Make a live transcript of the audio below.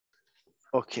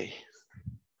Okay.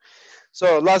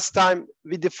 So last time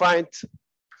we defined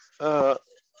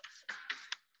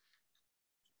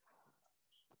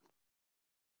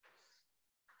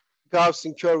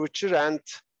Gaussian curvature and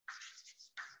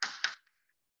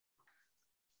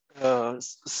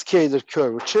scalar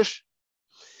curvature.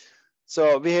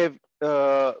 So we have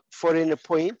for any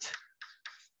point,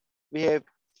 we have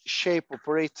shape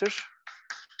operator.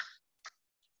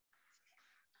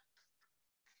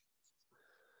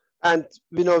 And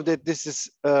we know that this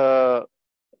is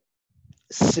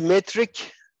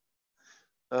symmetric.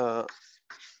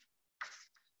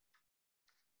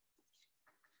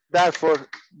 Therefore,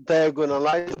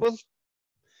 diagonalizable.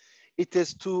 It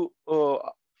has two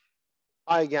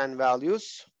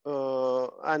eigenvalues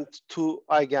and two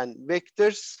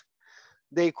eigenvectors.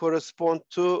 They correspond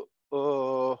to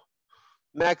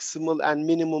maximal and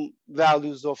minimum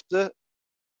values of the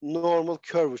normal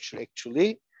curvature,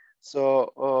 actually.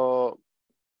 So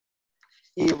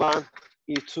E1,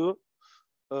 E2,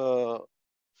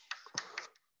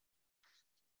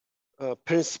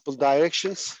 principal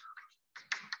directions.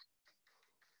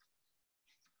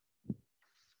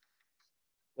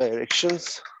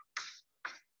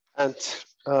 And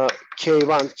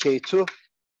K1, K2,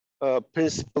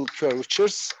 principal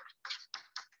curvatures.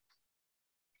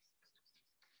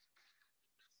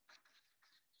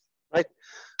 Right?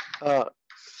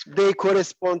 They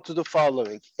correspond to the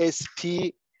following.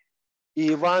 SP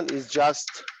E1 is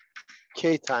just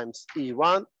K times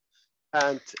E1,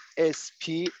 and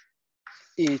SP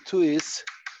E2 is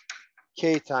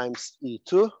K times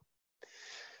E2.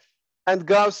 And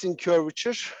Gaussian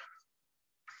curvature,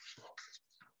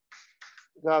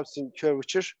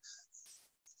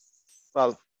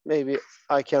 well, maybe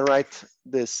I can write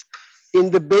this.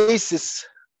 In the basis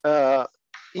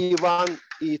E1,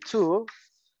 E2,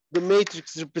 the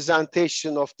matrix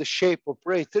representation of the shape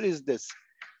operator is this.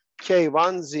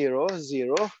 K1, 0,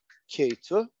 0,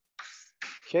 K2.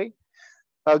 Okay.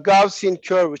 Gaussian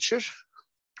curvature.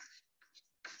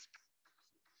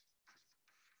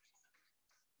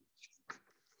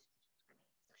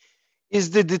 Is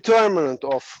the determinant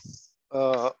of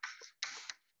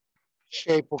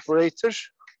shape operator.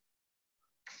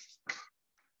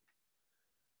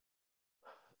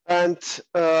 And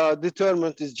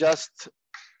determinant is just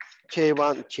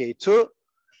K1, K2.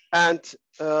 And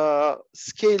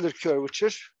scalar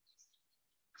curvature.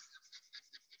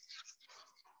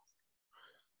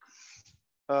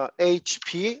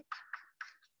 HP.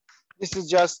 This is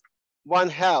just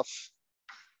 1/2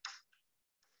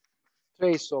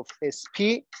 trace of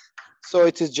SP. So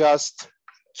it is just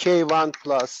K1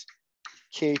 plus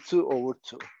K2 over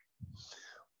 2.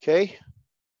 Okay.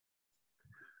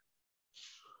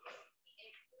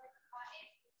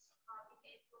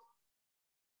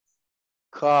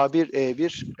 K1,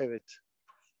 E1, evet.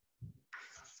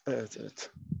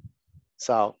 Evet.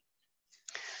 Sağ ol.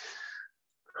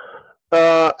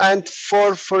 And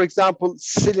for example,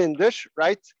 cylinder,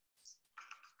 right?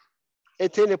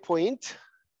 At any point,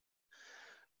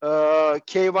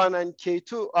 K1 and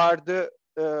K2 are the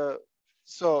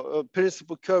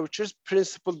principal curvatures.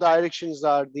 Principal directions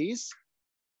are these.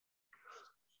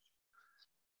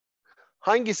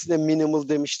 Hangisine minimal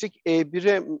demiştik?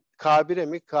 E1'e, K1'e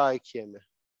mi, K2'ye mi?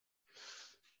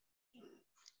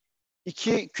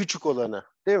 İki küçük olanı,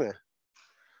 değil mi?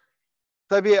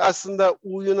 Tabii aslında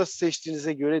U'yu nasıl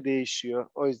seçtiğinize göre değişiyor.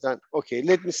 O yüzden, okay,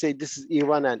 let me say this is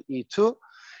E1 and E2.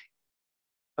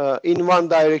 In one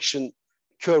direction,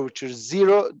 curvature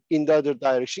 0. In the other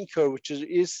direction, curvature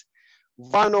is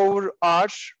 1 over R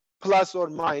plus or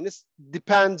minus,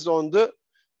 depends on the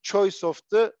choice of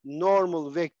the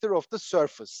normal vector of the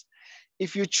surface.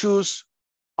 If you choose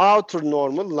outer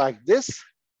normal like this,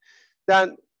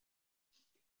 then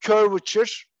curvature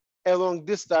along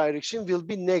this direction will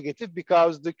be negative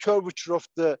because the curvature of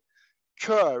the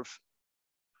curve,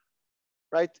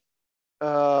 right,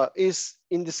 is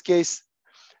in this case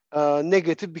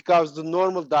negative because the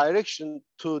normal direction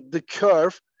to the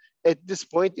curve at this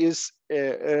point is,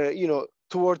 you know,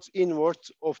 towards inward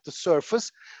of the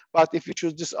surface. But if you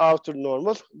choose this outer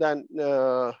normal, then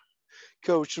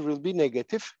curvature will be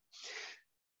negative.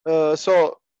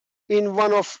 So in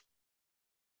one of,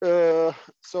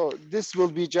 so this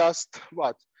will be just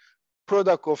what?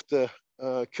 Product of the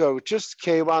curvatures,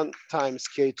 K1 times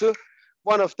K2.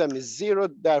 One of them is 0,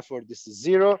 therefore this is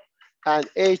 0. And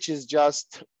H is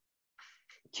just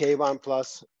K1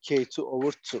 plus K2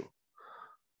 over 2.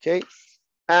 Okay.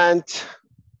 And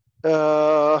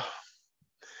well,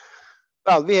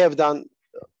 we have done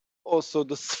also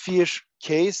the sphere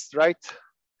case, right?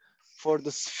 For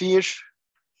the sphere,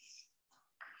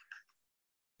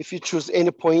 if you choose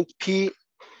any point P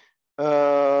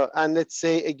And let's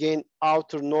say again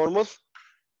outer normal.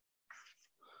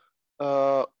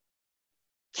 K1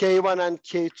 and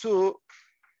K2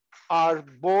 are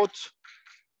both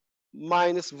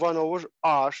minus 1 over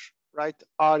R, right?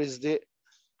 R is the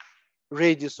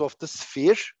radius of the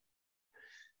sphere.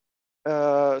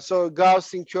 So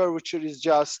Gaussian curvature is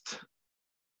just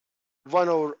 1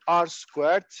 over R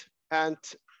squared, and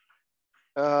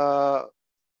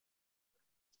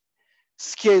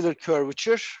scalar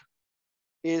curvature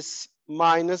is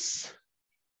minus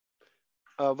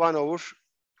 1 over,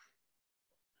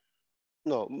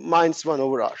 no, minus 1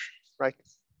 over R, right?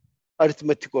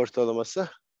 Aritmetik ortalaması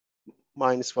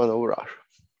minus 1 over R.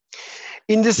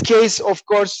 In this case, of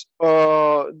course,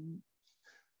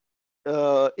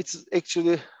 it's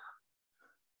actually,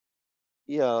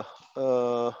 yeah,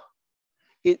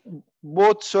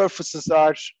 both surfaces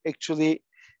are actually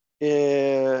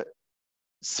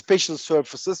special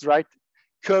surfaces, right?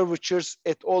 Curvatures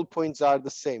at all points are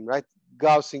the same, right?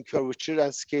 Gaussian curvature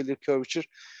and scalar curvature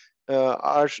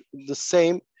are the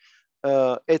same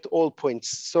at all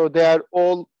points. So they are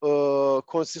all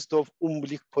consist of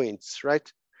umbilic points,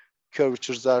 right?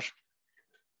 Curvatures are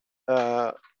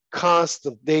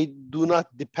constant. They do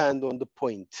not depend on the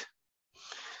point.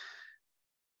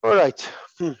 All right.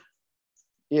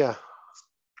 Yeah.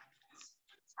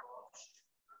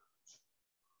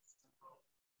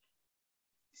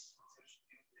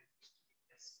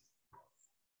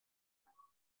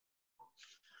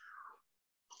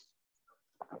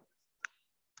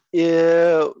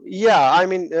 Yeah, I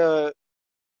mean,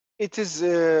 it is,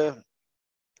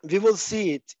 we will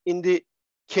see it in the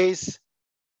case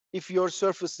if your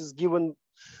surface is given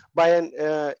by an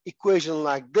equation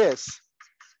like this.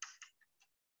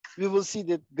 We will see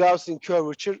that Gaussian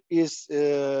curvature is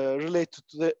related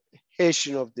to the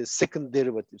Hessian of the second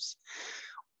derivatives.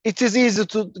 It is easy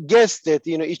to guess that,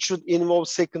 you know, it should involve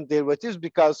second derivatives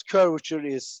because curvature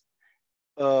is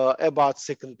about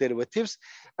second derivatives.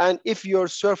 And if your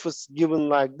surface given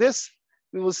like this,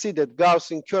 we will see that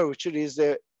Gaussian curvature is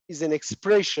an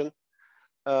expression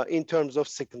in terms of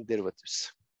second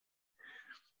derivatives.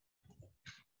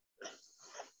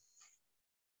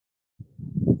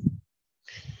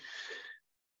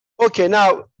 Okay,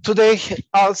 now today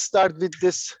I'll start with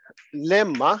this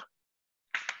lemma.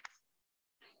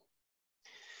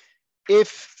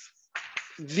 If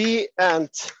V and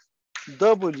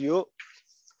W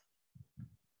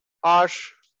are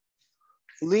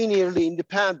linearly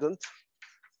independent,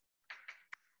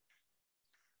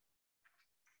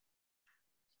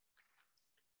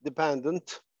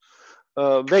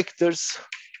 vectors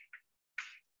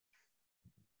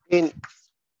in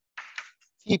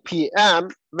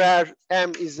TPM, where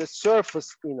M is a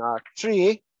surface in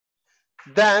R3,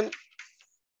 then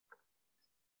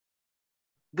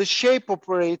the shape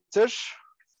operator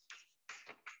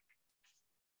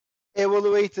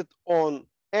evaluated on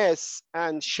S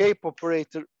and shape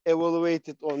operator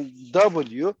evaluated on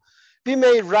W, we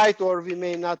may write or we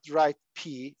may not write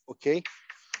P, okay?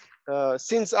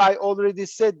 Since I already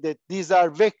said that these are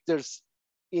vectors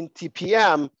in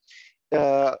TPM,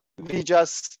 we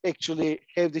just actually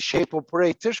have the shape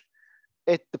operator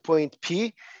at the point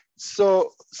P.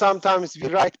 So sometimes we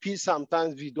write P,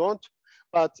 sometimes we don't,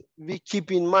 but we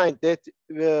keep in mind that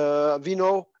we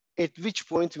know at which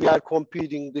point we are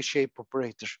computing the shape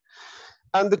operator.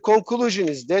 And the conclusion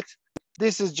is that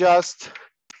this is just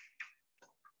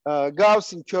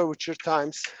Gaussian curvature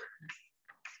times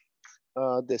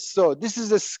this. So this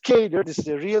is a scalar, this is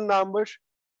a real number,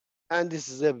 and this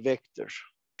is a vector,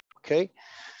 okay?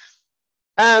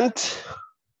 And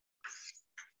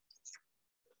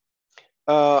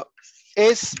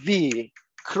SV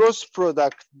cross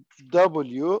product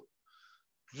W,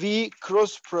 V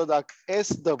cross product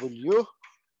SW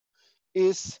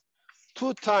is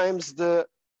 2 times the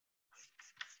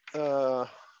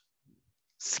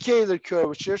scalar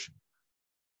curvature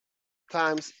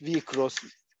times V cross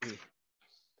V,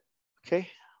 okay?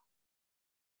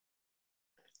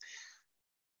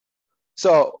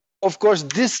 So, of course,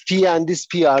 this P and this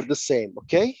P are the same,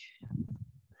 okay?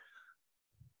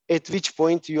 At which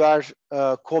point you are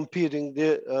computing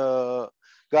the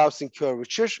Gaussian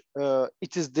curvature.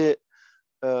 It is the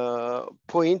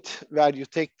point where you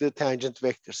take the tangent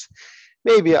vectors.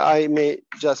 Maybe I may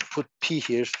just put P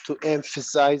here to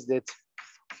emphasize that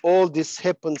all this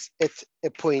happens at a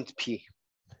point P,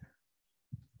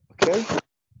 okay?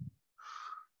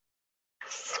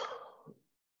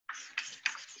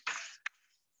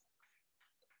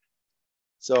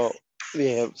 So we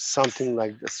have something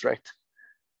like this, right?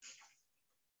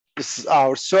 This is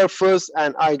our surface,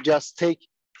 and I just take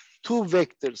 2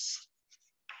 vectors,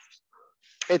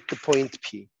 at the point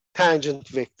P, tangent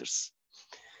vectors.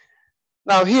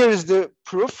 Now here is the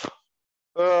proof.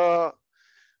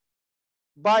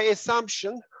 By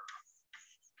assumption,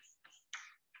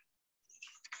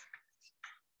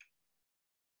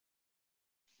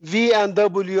 V and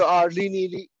W are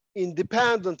linearly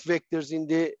independent vectors in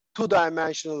the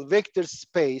two-dimensional vector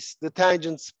space, the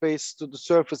tangent space to the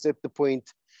surface at the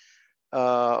point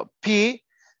P.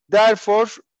 Therefore,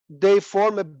 they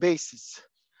form a basis.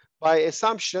 By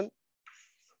assumption,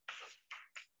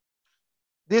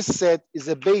 this set is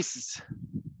a basis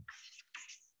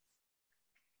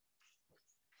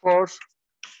for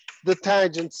the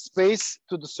tangent space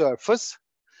to the surface.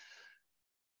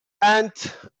 And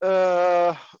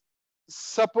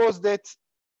suppose that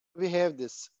we have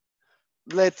this.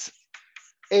 Let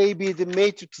A be the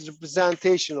matrix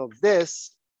representation of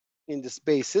this in this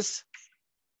basis,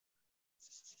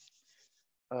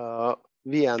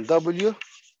 V and W.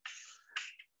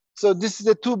 So this is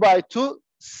a 2 by 2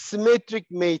 symmetric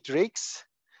matrix.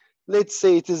 Let's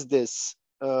say it is this,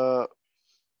 A,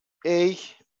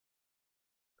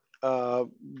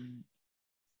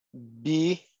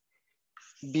 B,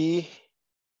 B,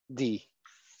 D.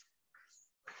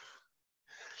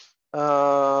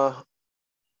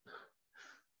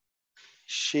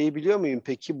 Şey biliyor muyum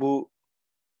peki, bu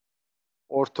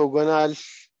ortogonal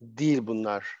değil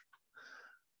bunlar.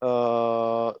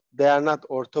 They are not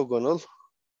orthogonal.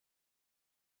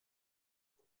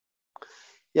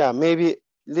 Yeah, maybe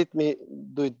let me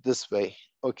do it this way.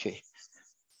 Okay.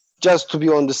 Just to be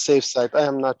on the safe side, I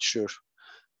am not sure.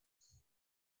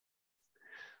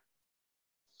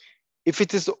 If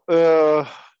it is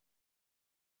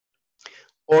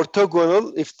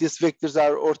orthogonal, if these vectors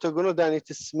are orthogonal, then it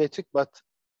is symmetric, but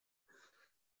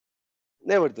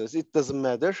nevertheless, it doesn't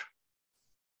matter.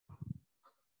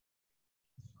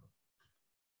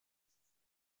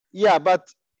 Yeah, but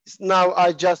now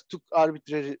I just took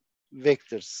arbitrary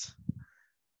vectors.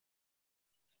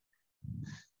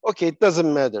 Okay, it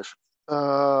doesn't matter.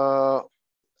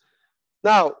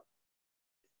 Now,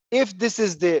 if this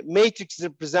is the matrix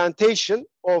representation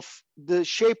of the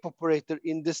shape operator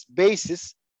in this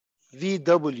basis,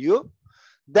 VW,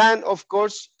 then of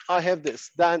course I have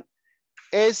this. Then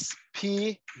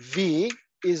SPV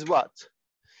is what?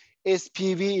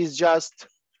 SPV is just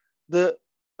the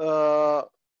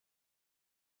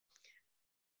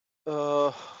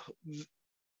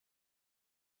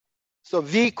so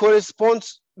V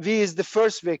corresponds, V is the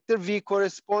first vector, V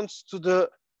corresponds to the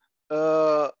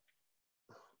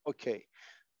okay,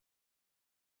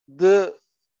 the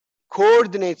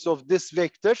coordinates of this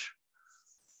vector.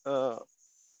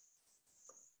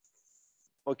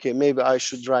 Okay, maybe I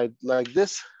should write like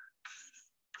this.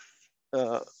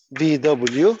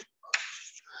 VW.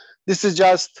 This is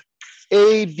just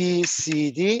A, B,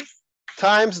 C, D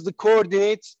times the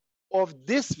coordinates of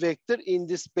this vector in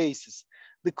this basis.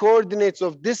 The coordinates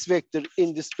of this vector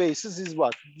in this basis is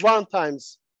what? 1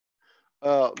 times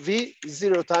V,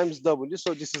 0 times W.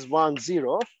 So this is 1,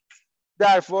 0.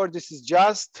 Therefore, this is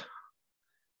just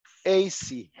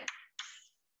AC.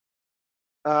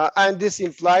 And this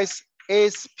implies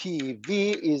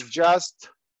SPV is just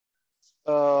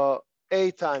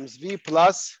A times V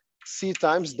plus C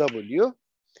times W.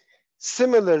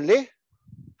 Similarly,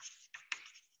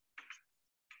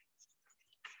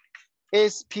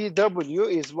 SPW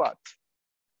is what?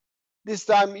 This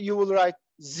time you will write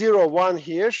 0, 1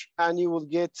 here, and you will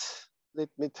get, let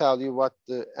me tell you what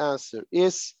the answer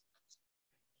is.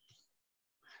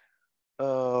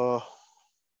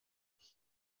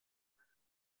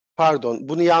 Pardon,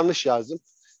 bunu yanlış yazdım.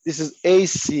 This is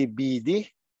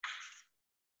ACBD.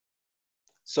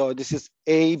 So this is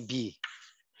AB.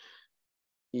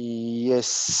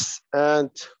 Yes,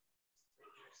 and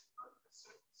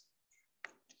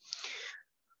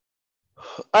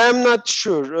I am not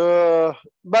sure,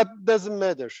 but doesn't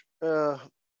matter.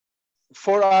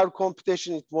 For our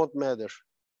computation, it won't matter.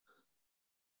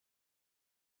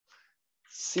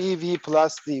 CV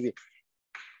plus DV.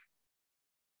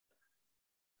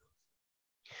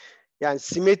 Yani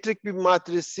simetrik bir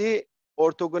matrisi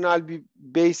ortogonal bir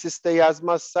basis'te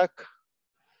yazmazsak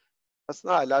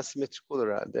aslında hala simetrik olur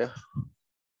herhalde.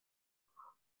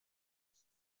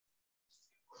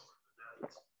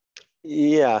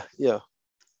 Yeah.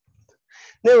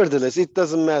 Nevertheless, it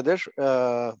doesn't matter.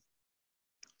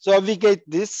 So we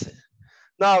get this.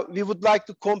 Now we would like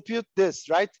to compute this,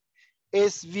 right?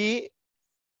 SV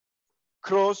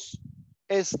cross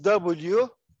SW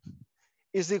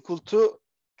is equal to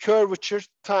curvature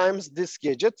times this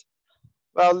gadget.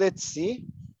 Well, let's see.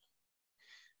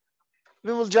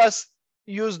 We will just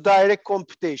use direct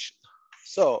computation.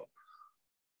 So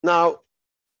now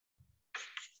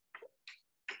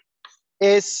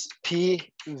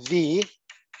SPV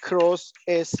cross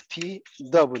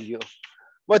SPW.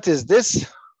 What is this?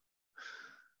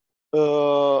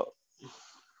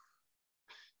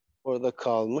 Orada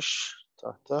kalmış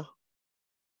tahta.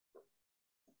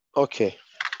 Okay.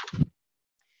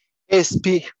 SP.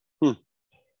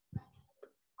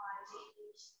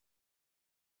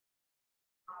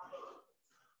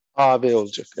 AB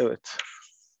olacak. Evet.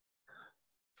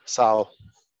 Sağ ol.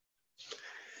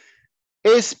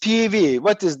 SPV.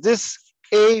 What is this?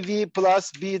 AV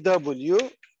plus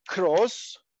BW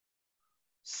cross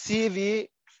CV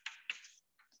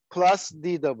plus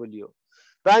DW.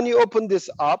 When you open this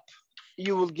up,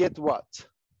 you will get what?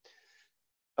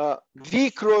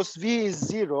 V cross V is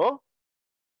 0.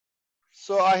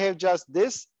 So I have just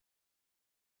this.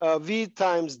 V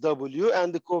times W,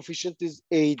 and the coefficient is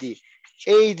AD.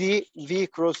 AD V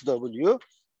cross W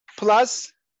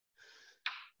plus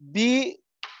BC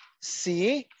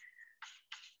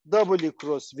W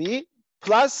cross V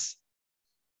plus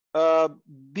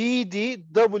BD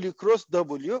W cross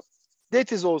W.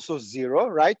 That is also 0,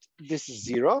 right? This is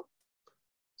 0.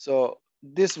 So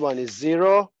this one is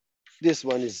 0. This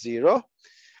one is 0.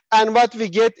 And what we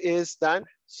get is then,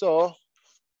 so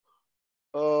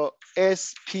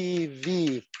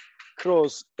SPV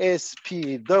cross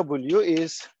SPW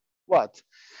is what?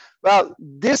 Well,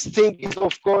 this thing is,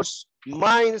 of course,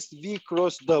 minus V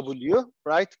cross W,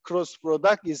 right? Cross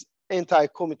product is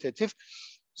anti-commutative.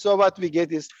 So what we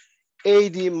get is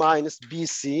AD minus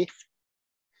BC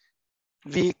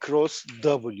V cross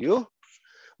W.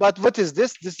 But what is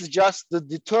this? This is just the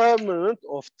determinant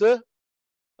of the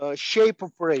shape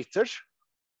operator.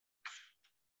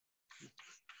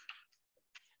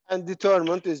 And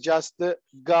determinant is just the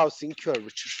Gaussian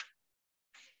curvature.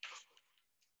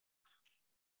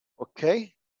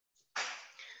 Okay.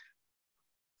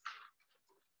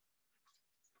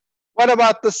 What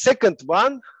about the second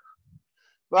one?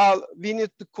 Well, we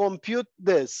need to compute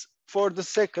this for the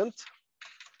second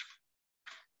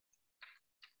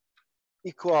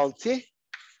equality.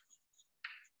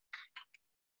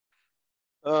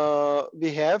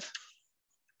 We have,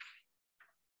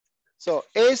 so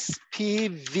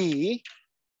SPV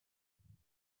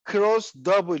cross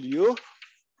W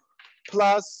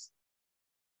plus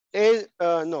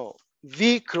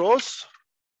V cross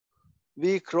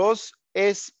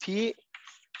SPW.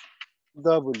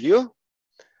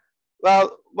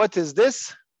 Well, what is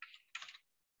this?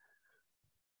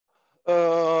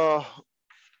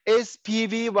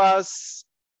 SPV was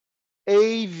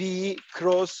AV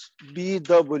cross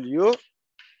BW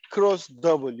cross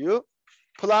W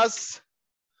plus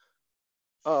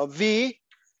V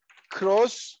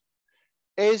cross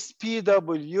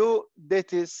SPW,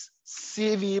 that is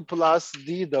CV plus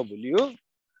DW.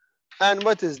 And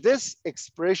what is this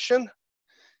expression?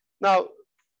 Now,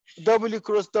 W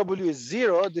cross W is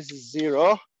 0, this is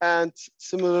 0, and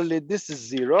similarly this is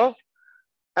 0.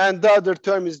 And the other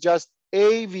term is just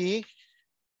A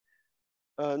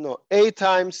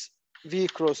times V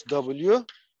cross W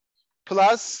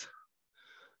plus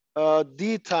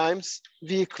D times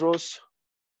V cross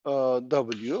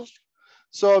W.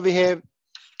 So we have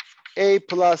A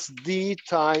plus D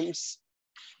times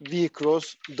V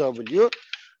cross W.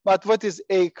 But what is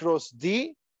A cross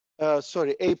D? A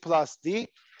plus D.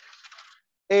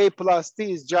 A plus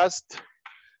D is just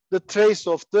the trace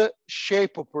of the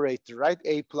shape operator, right?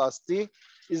 A plus D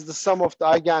is the sum of the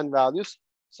eigenvalues.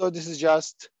 So this is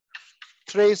just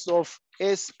trace of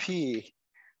SP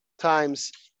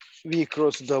times V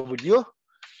cross W.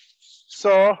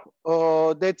 So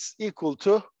that's equal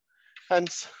to,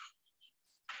 hence,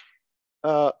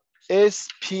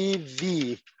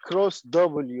 SPV cross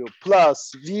W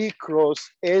plus V cross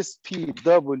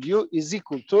SPW is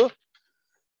equal to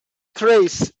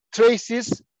trace. Trace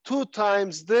is 2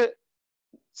 times the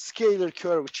scalar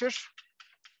curvature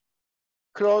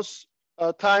cross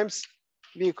times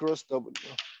V cross W,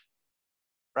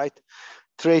 right?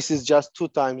 Trace is just 2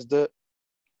 times the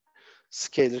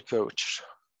scalar curvature.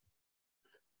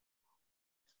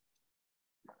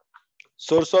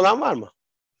 Sorusu olan var mı?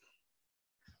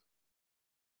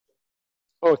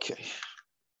 Okay.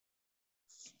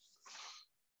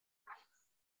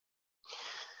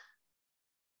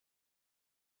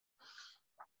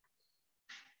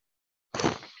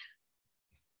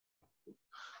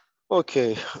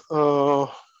 Okay.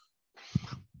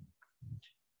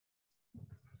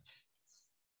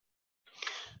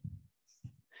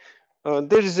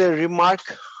 There is a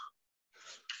remark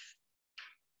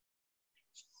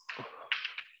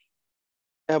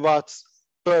about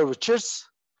curvatures.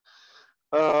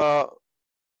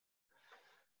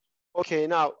 Okay,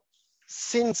 now,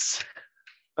 since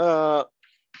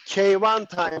K1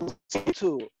 times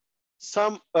K2,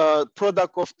 some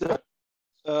product of the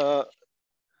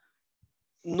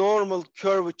normal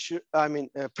curvature,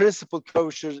 principal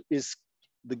curvature is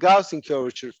the Gaussian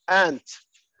curvature, and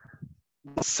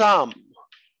the sum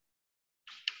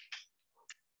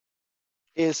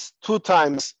is 2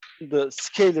 times the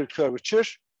scalar curvature.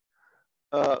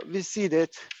 We see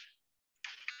that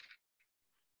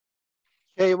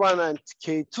K1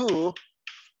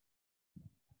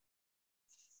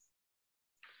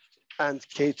 and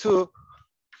K2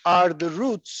 are the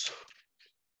roots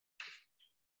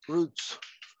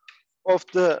of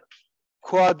the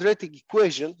quadratic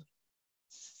equation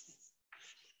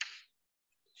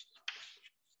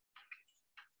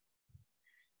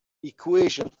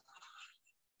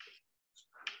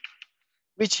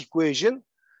which equation?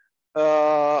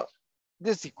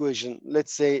 This equation,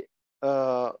 let's say,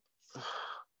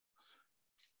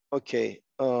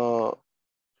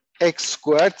 x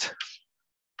squared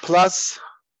plus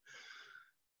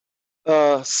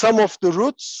sum of the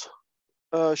roots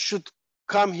should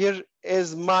come here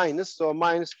as minus, so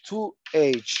minus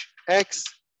 2hx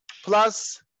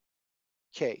plus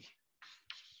k.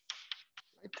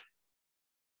 Right?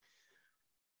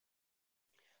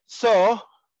 So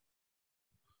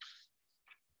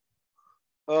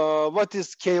what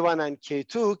is K1 and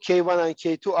K2? K1 and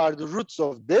K2 are the roots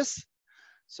of this.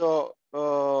 So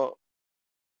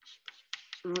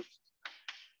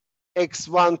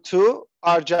x1, 2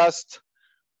 are just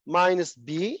minus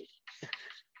b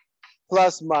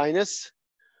plus minus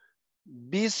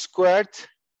b squared,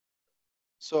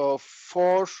 so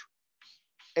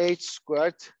 4h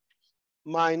squared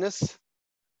minus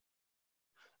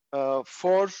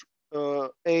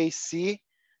 4ac,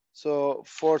 so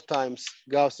 4 times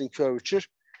Gaussian curvature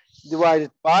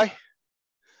divided by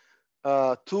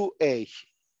 2a,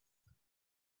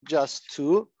 just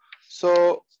 2.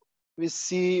 So we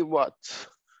see what?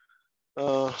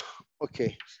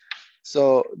 Okay,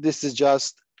 so this is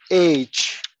just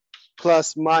h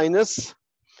plus minus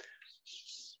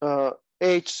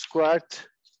h squared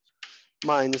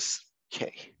minus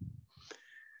k.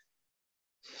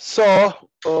 So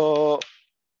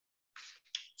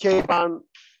K1,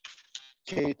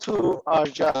 K2 are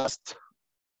just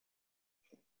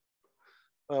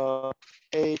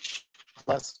h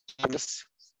plus minus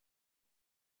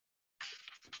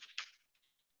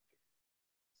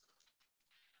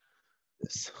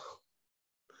this.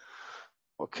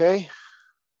 Okay,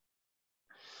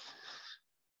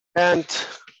 and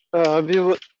we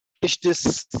will finish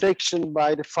this section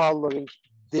by the following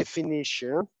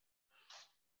definition.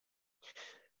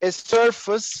 A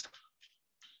surface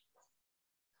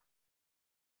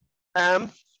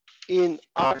M in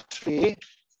R3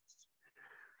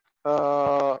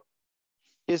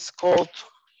 is called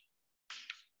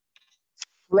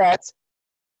flat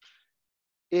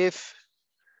if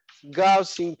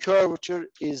Gaussian curvature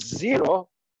is 0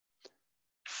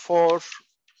 for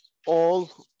all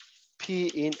P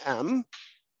in M.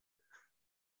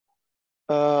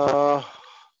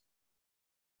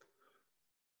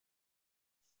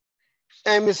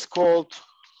 M is called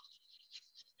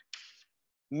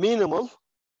minimal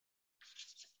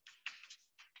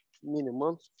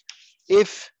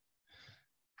if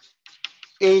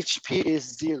HP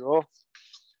is 0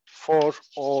 for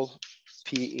all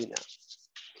P in M.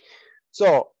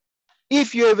 So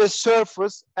if you have a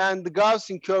surface and the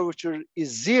Gaussian curvature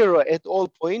is 0 at all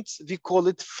points, we call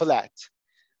it flat.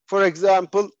 For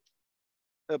example,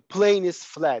 a plane is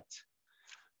flat.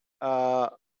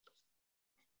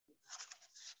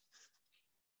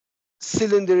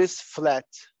 Cylinder is flat.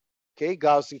 Okay,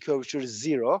 Gaussian curvature is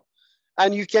 0.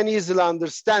 And you can easily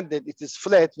understand that it is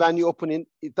flat. When you open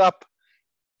it up,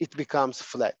 it becomes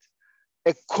flat.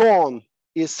 A cone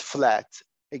is flat.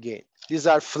 Again, these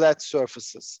are flat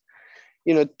surfaces.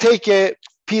 You know, take a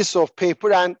piece of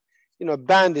paper and, you know,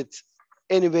 bend it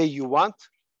any way you want.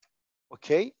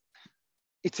 Okay,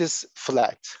 it is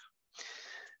flat.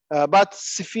 But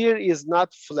sphere is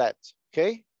not flat.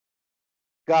 Okay,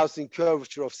 Gaussian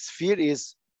curvature of sphere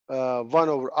is 1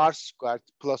 over r squared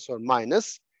plus or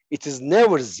minus. It is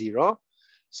never 0.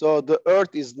 So the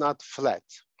earth is not flat.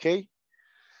 Okay.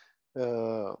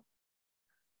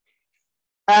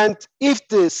 And if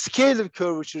the scalar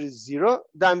curvature is 0,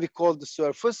 then we call the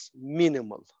surface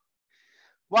minimal.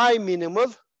 Why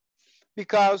minimal?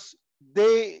 Because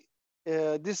they,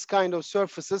 this kind of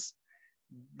surfaces,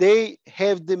 they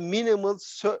have the minimal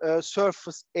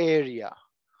surface area.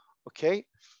 Okay.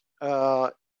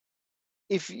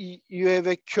 If you have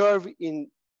a curve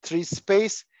in 3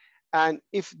 space, and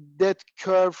if that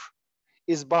curve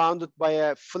is bounded by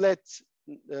a flat,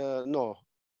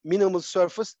 minimal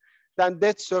surface, then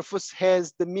that surface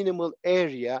has the minimal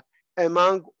area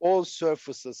among all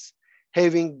surfaces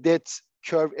having that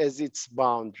curve as its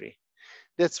boundary.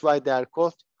 That's why they are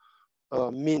called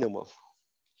minimal.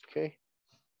 Okay.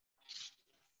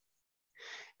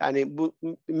 Yani bu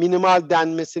minimal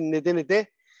denmesinin nedeni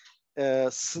de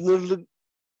sınırlı,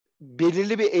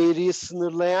 belirli bir eğriyi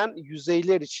sınırlayan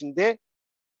yüzeyler içinde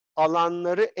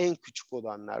alanları en küçük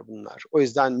olanlar bunlar. O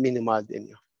yüzden minimal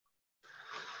deniyor.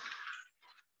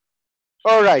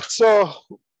 All right, so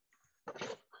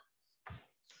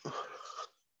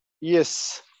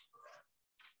yes.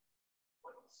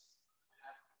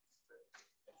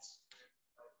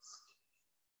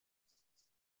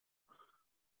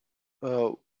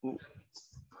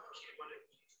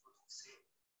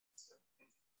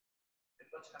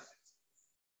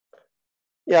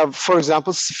 Yeah, for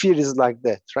example, sphere is like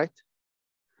that, right?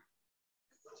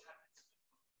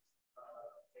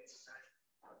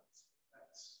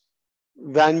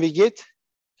 When we get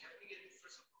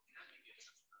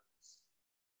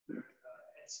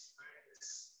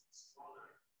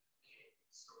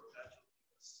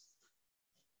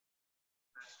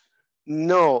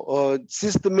no,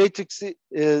 since the matrix,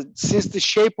 since the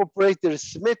shape operator is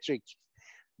symmetric,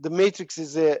 the matrix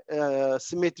is a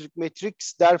symmetric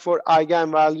matrix. Therefore,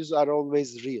 eigenvalues are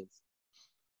always real.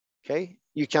 Okay,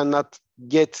 you cannot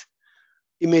get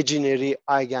imaginary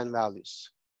eigenvalues.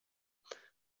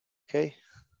 Okay,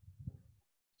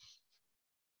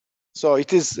 so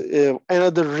it is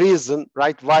another reason,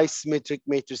 right, why symmetric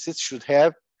matrices should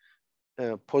have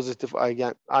positive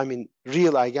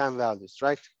real eigenvalues,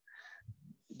 right?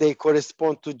 They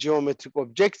correspond to geometric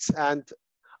objects, and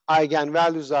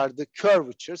eigenvalues are the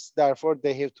curvatures, therefore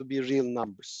they have to be real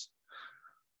numbers.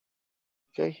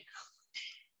 Okay.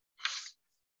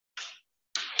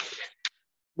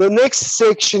 The next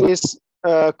section is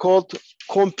called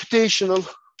computational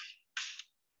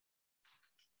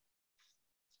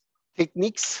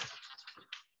techniques.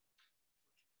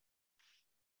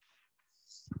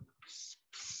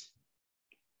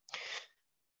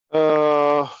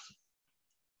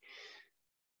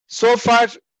 So far,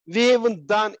 we haven't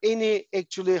done any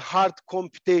actually hard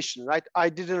computation, right? I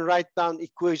didn't write down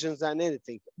equations and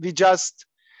anything. We just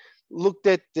looked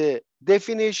at the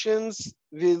definitions.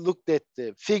 We looked at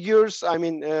the figures,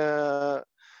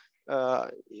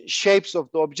 shapes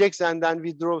of the objects, and then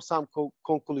we draw some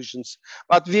conclusions.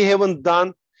 But we haven't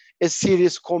done a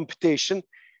serious computation.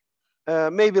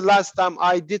 Maybe last time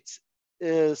I did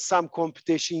some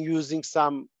computation using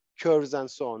some curves and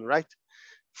so on, right?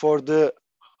 For the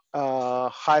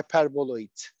hyperboloid.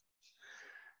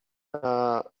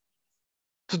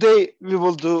 Today we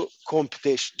will do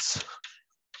computations.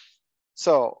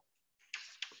 So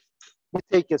we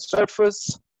take a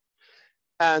surface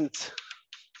and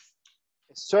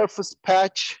a surface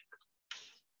patch.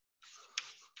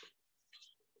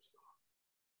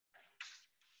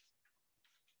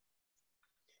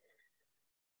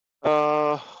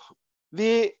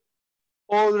 We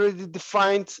already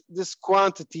defined these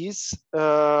quantities.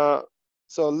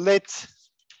 So let,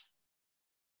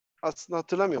 aslında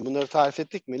hatırlamıyorum, bunları tarif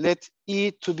ettik mi? Let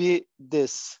E to be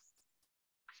this.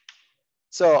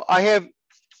 So I have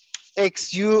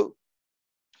XU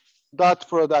dot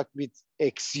product with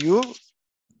XU.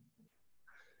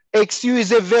 XU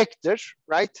is a vector,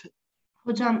 right?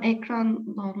 Hocam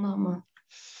ekran dondu ama.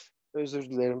 Özür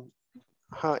dilerim.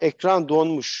 Ha, ekran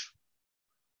donmuş.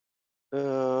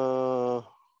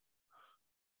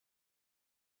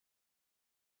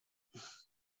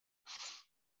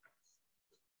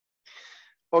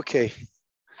 Okay.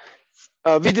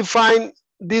 We define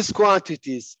these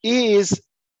quantities. E is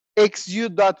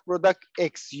XU dot product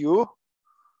XU.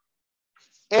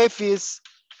 F is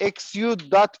XU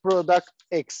dot product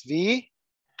XV.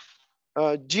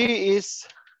 G is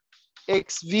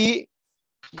XV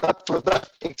dot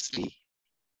product XV.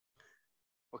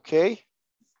 Okay.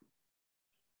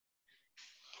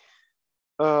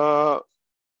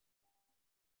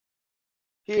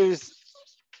 Here is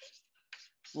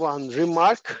one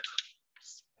remark.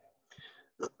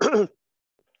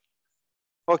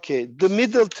 Okay, the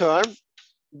middle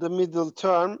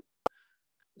term,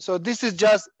 so this is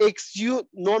just XU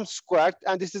norm squared,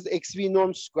 and this is XV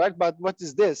norm squared, but what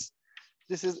is this?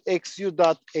 This is XU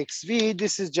dot XV,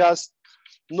 this is just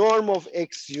norm of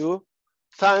XU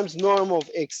times norm of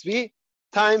XV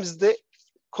times the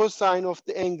cosine of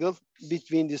the angle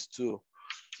between these two,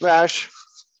 where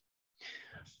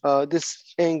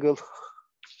this angle,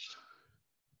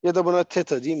 ya da buna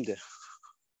theta diyeyim de,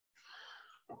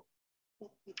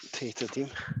 theta diyeyim,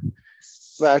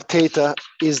 where theta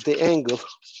is the angle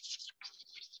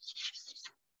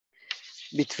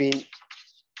between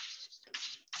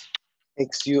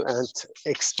XU and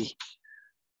XV.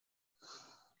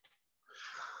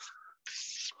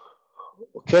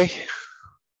 Okay.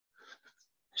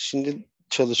 Şimdi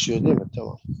çalışıyor değil mi?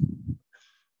 Tamam.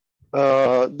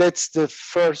 That's the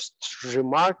first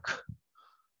remark.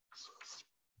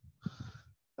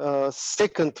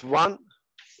 Second one.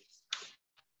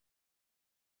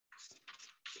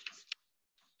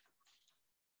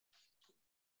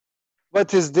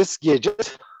 What is this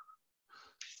gadget?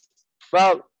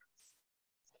 Well,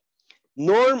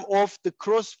 norm of the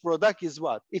cross product is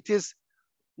what? It is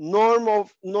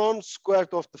norm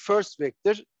squared of the first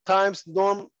vector times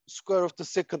norm square of the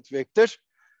second vector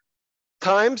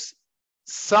times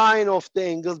sine of the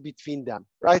angle between them,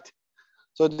 right?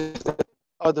 So this is the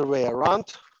other way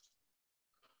around.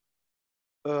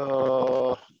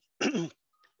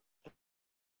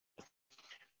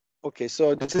 Okay,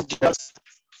 so this is just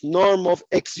norm of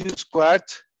XU squared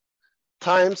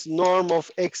times norm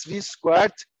of XV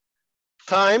squared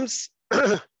times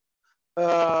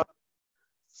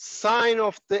sine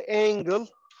of the angle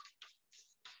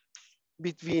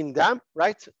between them,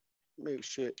 right? Maybe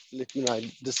let me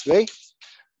write this way.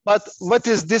 But what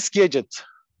is this gadget?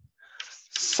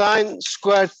 Sine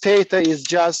squared theta is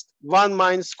just 1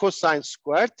 minus cosine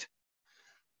squared.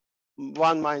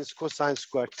 1 minus cosine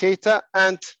squared theta.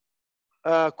 And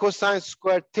cosine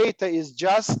squared theta is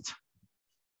just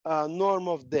norm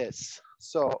of this.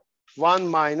 So 1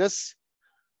 minus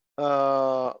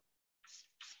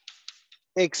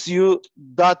XU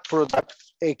dot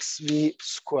product XV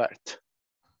squared.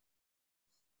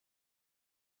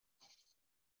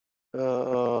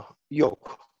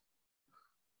 Yok.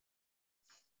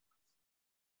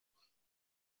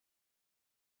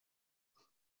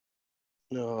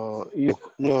 No,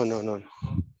 yok. No.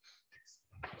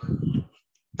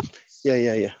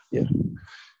 Yeah.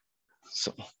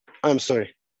 So, I'm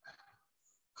sorry.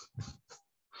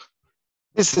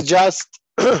 This is just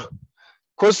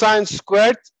cosine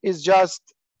squared is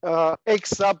just x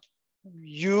sub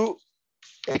u,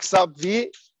 x sub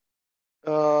v.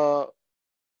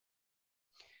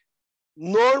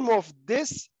 Norm of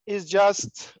this is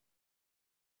just,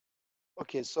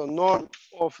 okay, so norm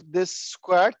of this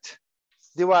squared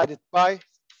divided by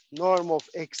norm of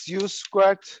xu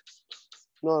squared,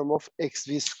 norm of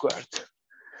xv squared.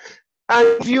 And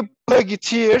if you plug it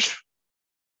here,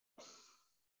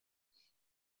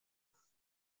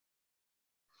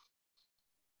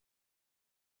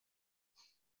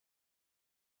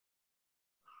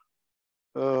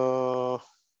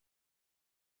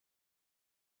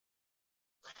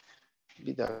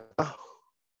 bir dakika.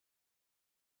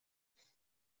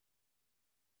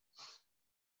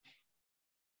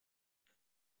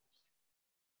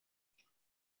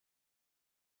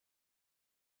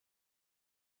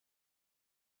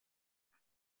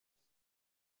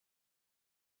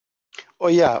 Oh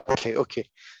yeah, okay.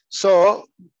 So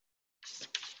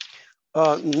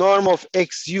norm of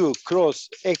XU cross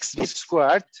XV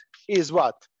squared is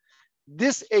what?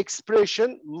 This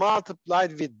expression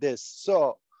multiplied with this.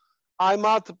 So I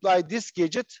multiply this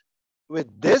gadget with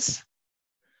this.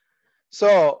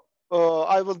 So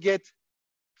I will get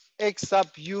x sub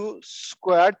u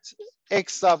squared,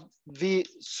 x sub v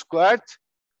squared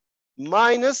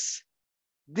minus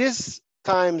this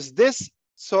times this.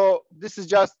 So this is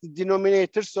just the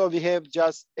denominator. So we have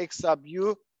just x sub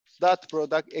u dot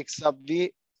product x sub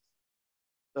v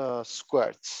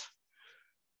squared.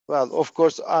 Well, of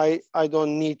course, I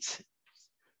don't need,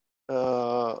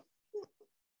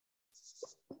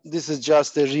 this is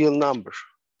just a real number.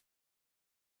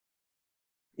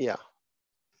 Yeah.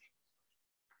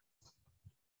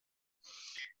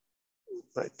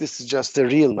 Right, this is just a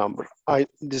real number.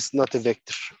 This is not a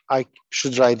vector. I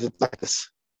should write it like this.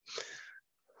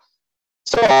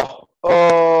 So,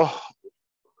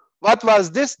 what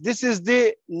was this? This is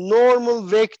the normal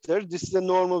vector. This is a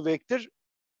normal vector,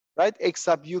 right? X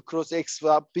sub u cross x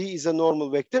sub b is a normal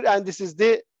vector, and this is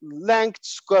the length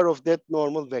square of that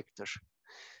normal vector.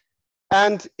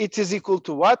 And it is equal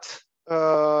to what?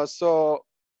 So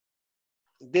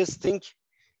this thing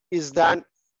is then,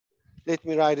 let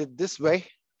me write it this way.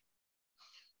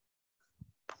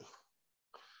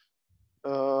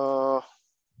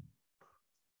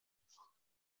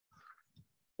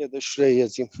 Ya da şuraya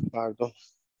yazayım, pardon.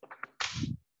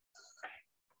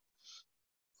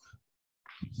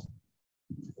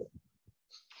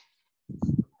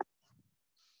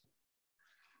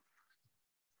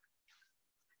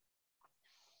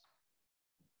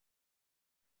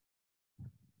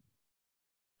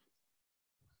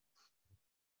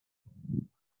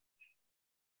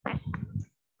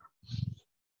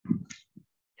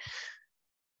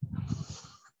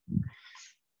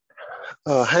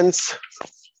 Hence,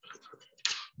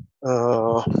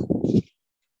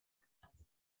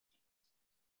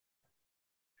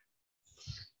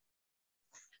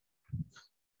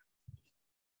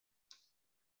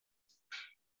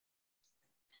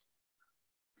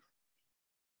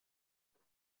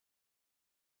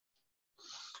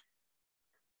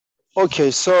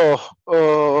 okay, so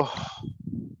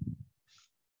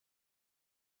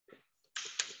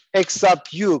x sub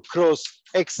u cross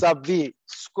x sub v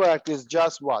squared is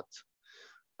just what?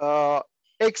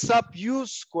 X sub u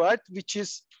squared, which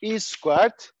is e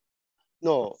squared.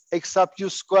 No, x sub u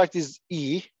squared is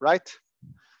e, right?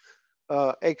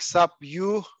 X sub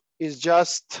u is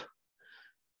just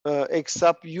x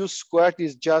sub u squared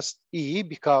is just e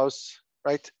because,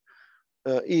 right?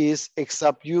 E is x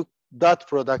sub u dot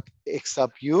product x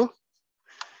sub u.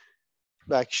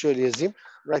 Belki şöyle yazayım,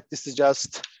 right? This is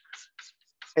just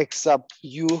x sub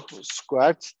u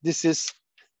squared. This is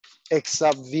x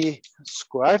sub v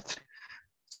squared.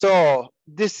 So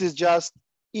this is just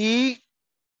e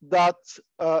dot,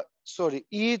 sorry,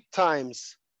 e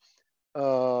times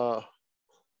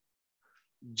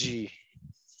g.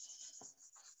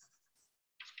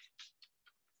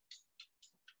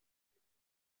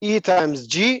 E times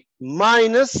g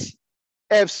minus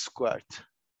f squared.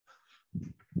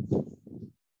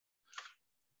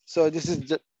 So this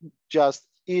is just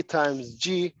e times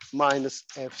g minus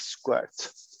f squared.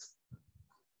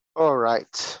 All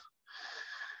right.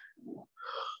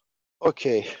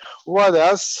 Okay, what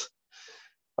else?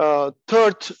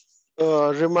 Third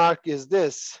remark is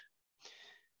this.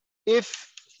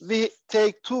 If we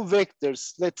take two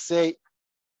vectors, let's say,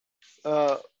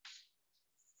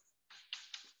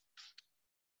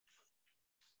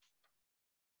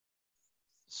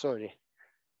 sorry,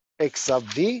 x sub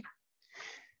v,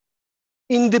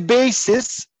 in the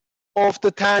basis of the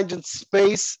tangent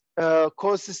space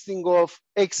consisting of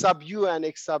x sub u and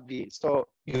x sub v. So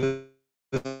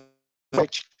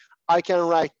I can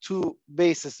write two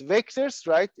basis vectors,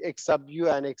 right? X sub u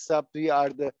and x sub v are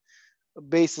the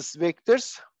basis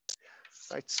vectors,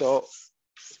 right? So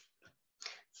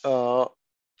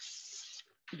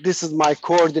this is my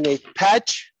coordinate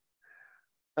patch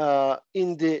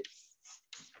in the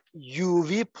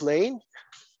UV plane.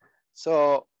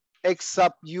 So x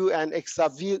sub u and x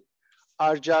sub v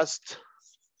are just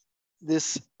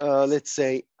this, let's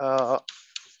say,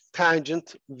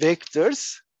 tangent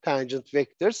vectors.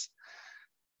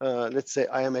 Let's say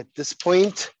I am at this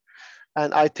point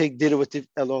and I take derivative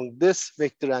along this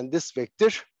vector and this vector.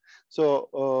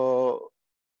 So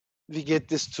we get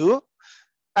this too.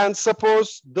 And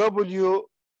suppose W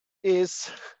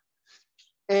is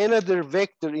another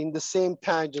vector in the same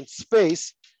tangent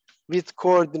space with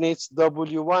coordinates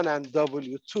W1 and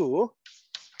W2.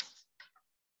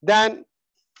 Then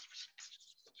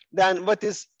what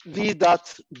is V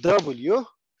dot W?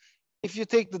 If you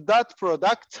take the dot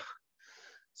product,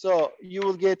 so you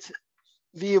will get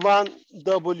V1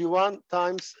 W1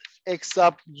 times x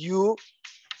sub u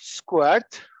squared,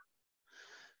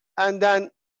 and then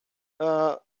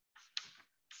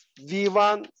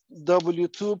V1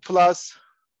 W2 plus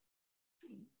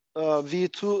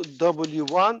V2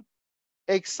 W1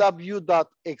 x sub u dot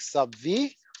x sub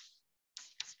v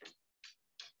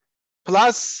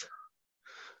plus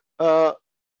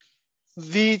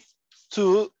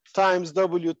V2 times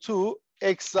W2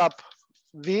 x sub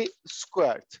v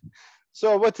squared.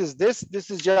 So what is this? This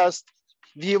is just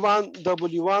V1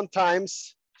 W1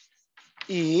 times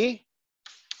E,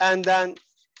 and then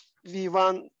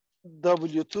V1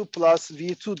 W2 plus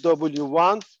V2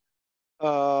 W1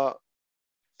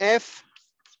 F,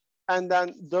 and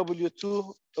then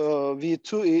W2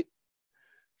 V2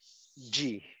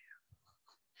 G.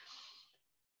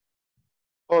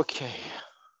 Okay.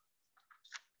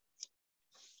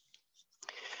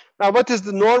 Now, what is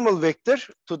the normal vector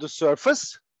to the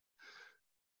surface?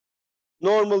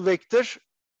 Normal vector,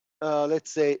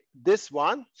 let's say this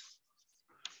one,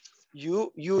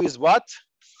 U is what?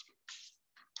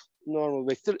 Normal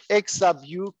vector, x sub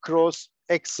u cross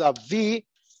x sub v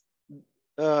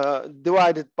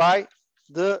divided by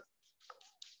the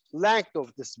length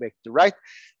of this vector, right?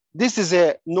 This is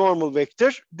a normal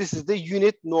vector. This is the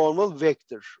unit normal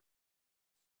vector.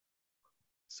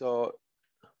 So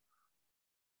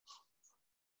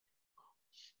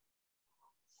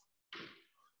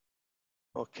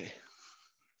okay.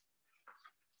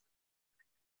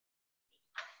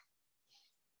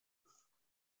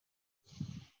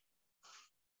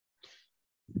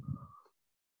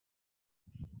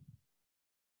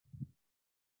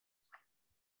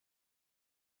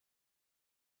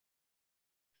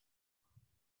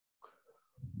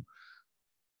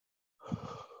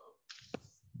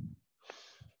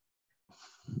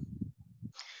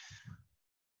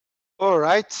 All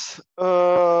right.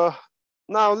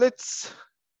 Now let's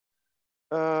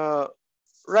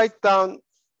write down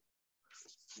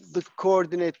the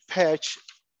coordinate patch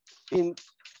in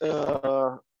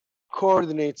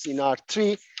coordinates in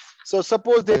R3. So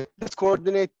suppose that this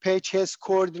coordinate patch has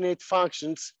coordinate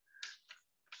functions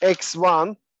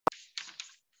x1,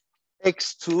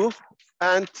 x2,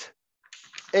 and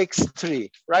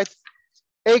x3, right?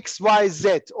 X, Y,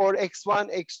 Z, or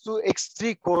x1, x2,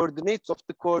 x3 coordinates of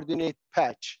the coordinate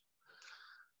patch.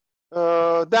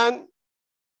 Then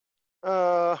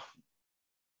I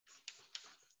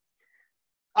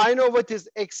know what is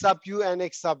x sub u and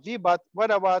x sub v, but what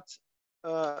about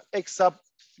x sub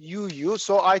uu?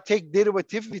 So I take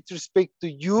derivative with respect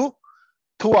to u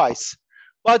twice.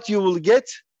 What you will get?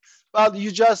 Well,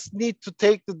 you just need to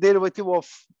take the derivative of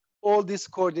all these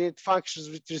coordinate functions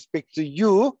with respect to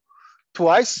u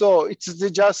twice. So it's the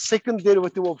just second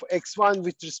derivative of x1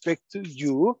 with respect to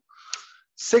u,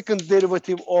 second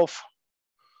derivative of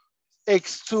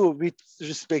x2 with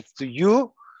respect to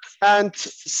u, and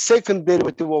second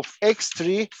derivative of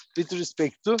x3 with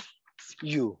respect to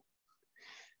u.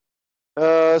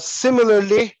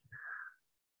 Similarly,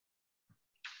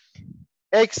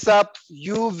 x sub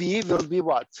uv will be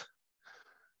what?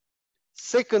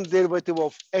 Second derivative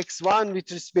of x1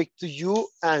 with respect to u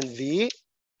and v,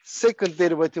 second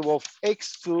derivative of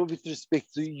x2 with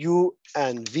respect to u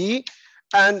and v,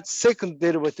 and second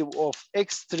derivative of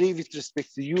x3 with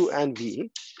respect to u and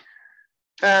v.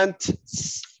 And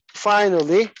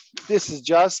finally, this is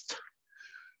just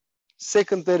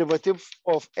second derivative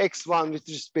of x1 with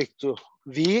respect to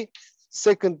v,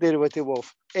 second derivative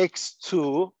of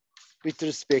x2 with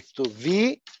respect to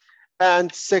v,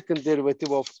 and second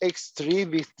derivative of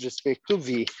x3 with respect to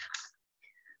v.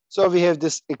 So we have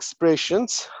these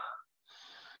expressions.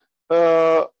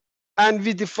 And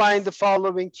we define the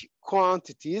following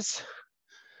quantities.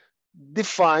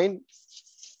 Define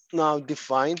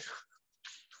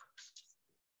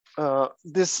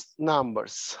these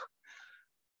numbers.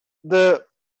 The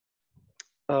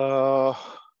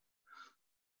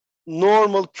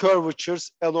normal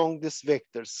curvatures along these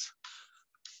vectors.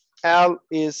 L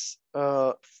is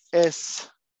S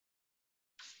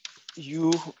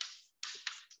U.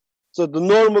 So the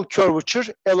normal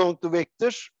curvature along the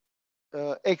vector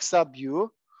x sub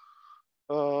u.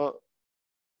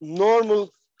 Normal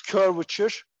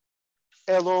curvature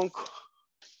along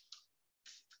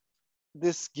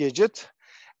this gadget.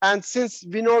 And since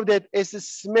we know that S is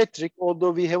symmetric,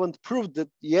 although we haven't proved it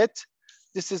yet,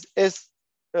 this is S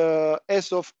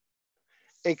of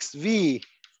xv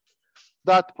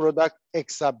dot product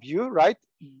x sub u, right?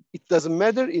 It doesn't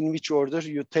matter in which order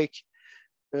you take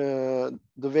the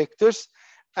vectors.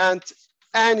 And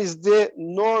n is the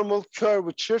normal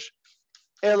curvature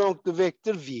along the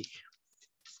vector v.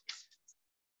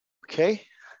 Okay.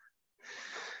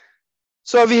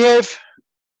 So we have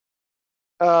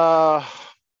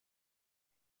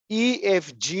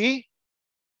EFG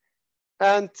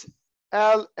and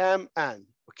LMN,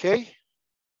 okay?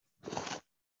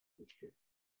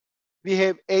 We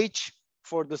have H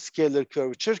for the scalar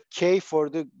curvature, K for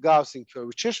the Gaussian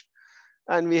curvature,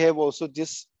 and we have also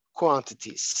these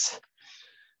quantities.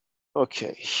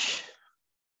 Okay.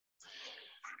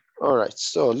 All right,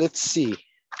 so let's see.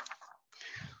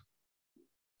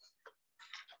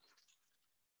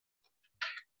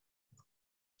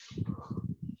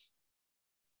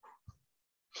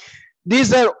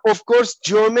 These are, of course,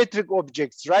 geometric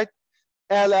objects, right?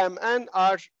 LMN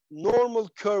are normal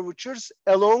curvatures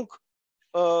along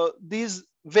these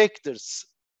vectors,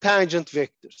 tangent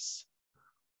vectors.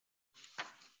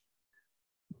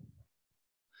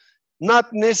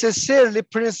 Not necessarily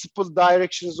principal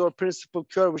directions or principal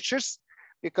curvatures,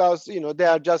 because they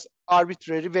are just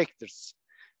arbitrary vectors.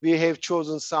 We have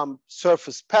chosen some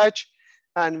surface patch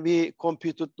and we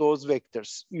computed those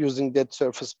vectors using that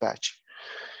surface patch.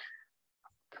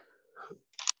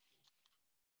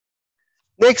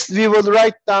 Next, we will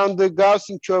write down the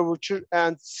Gaussian curvature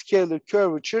and scalar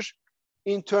curvature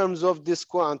in terms of these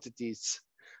quantities.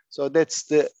 So that's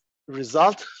the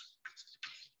result.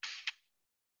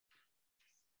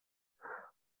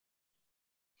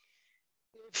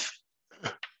 If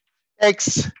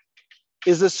X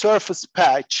is a surface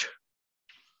patch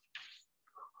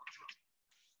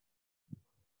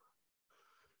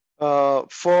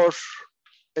for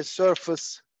a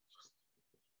surface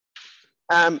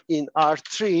M in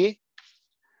R3,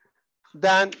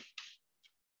 then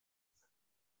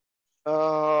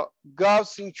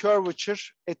Gaussian curvature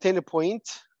at any point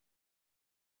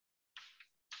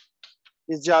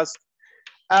is just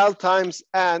L times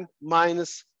N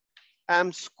minus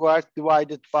M squared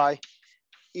divided by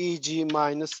EG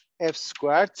minus F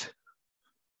squared.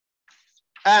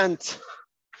 And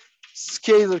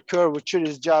scalar curvature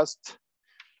is just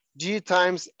G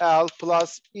times L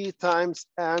plus E times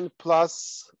N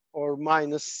plus or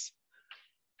minus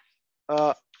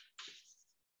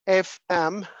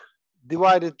FM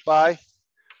divided by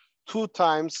 2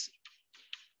 times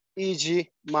EG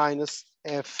minus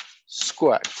F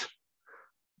squared.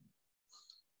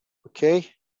 Okay.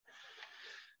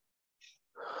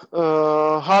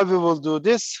 How we will do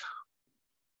this?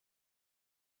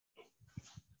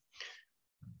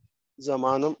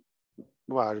 Zamanım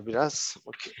var biraz.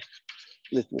 Okay.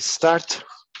 Let me start.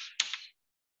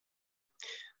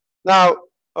 Now,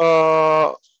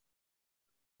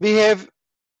 we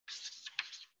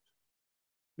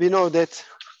know that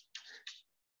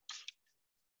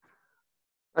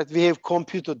we have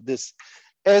computed this.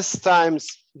 S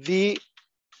times V,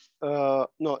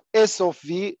 S of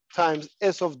V times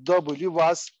S of W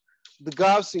was the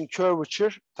Gaussian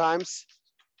curvature times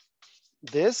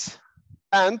this,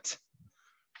 and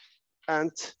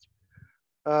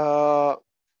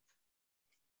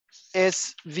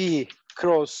SV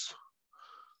cross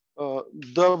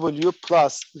W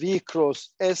plus V cross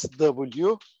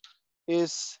SW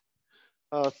is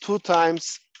 2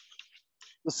 times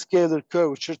the scalar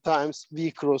curvature times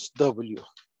V cross W.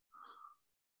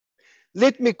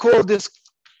 Let me call this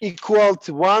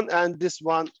equality 1 and this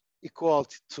one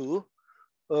equality 2,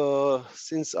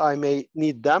 since I may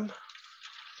need them.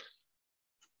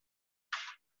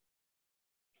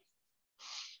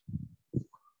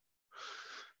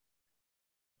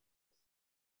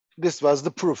 This was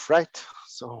the proof, right?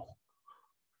 So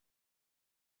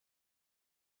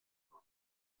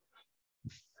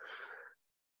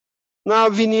now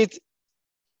we need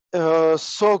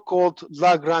so-called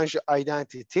Lagrange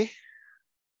identity.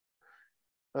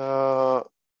 So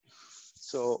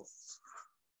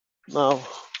now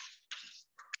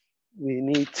we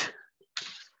need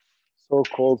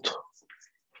so-called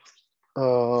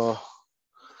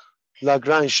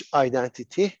Lagrange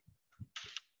identity.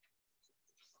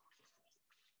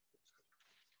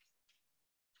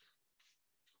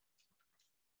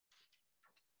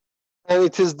 And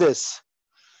it is this.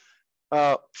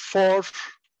 For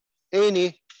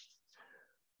any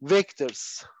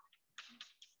vectors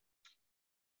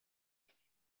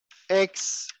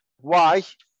X, Y,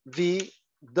 V,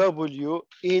 W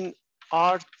in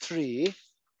R3,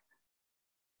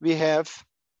 we have,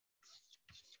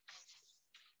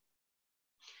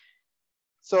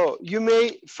 so you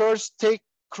may first take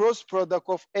cross product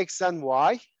of X and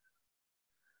Y.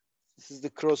 This is the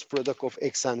cross product of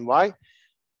X and Y.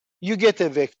 You get a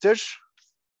vector,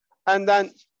 and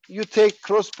then you take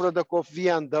cross product of V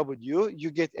and W,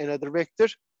 you get another vector,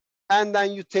 and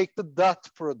then you take the dot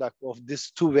product of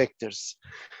these two vectors.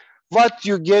 What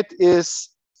you get is,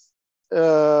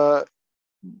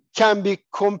 can be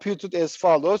computed as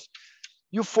follows.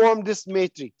 You form this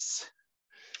matrix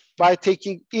by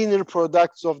taking inner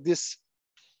products of these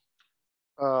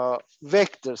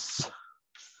vectors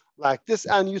like this,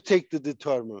 and you take the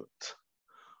determinant,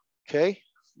 okay?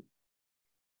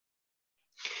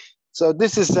 So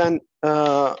this is an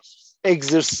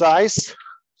exercise.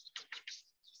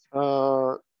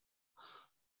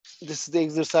 This is the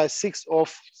exercise 6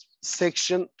 of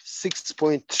section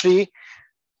 6.3.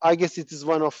 I guess it is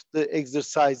one of the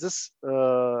exercises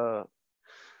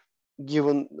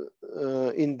given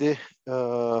in the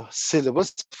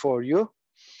syllabus for you.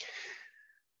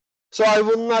 So I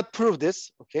will not prove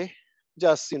this, okay?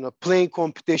 Just, plain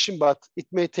computation, but it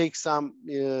may take some,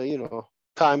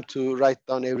 time to write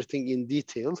down everything in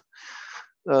detail.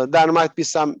 There might be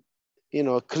some,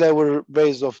 clever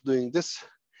ways of doing this.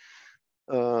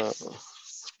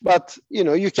 But,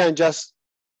 you can just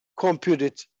compute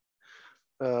it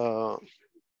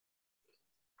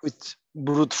with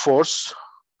brute force.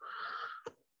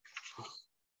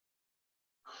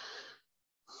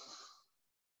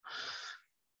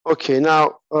 Okay,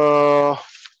 now, all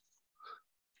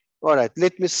right,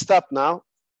 let me stop now.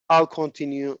 I'll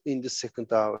continue in the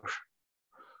second hour.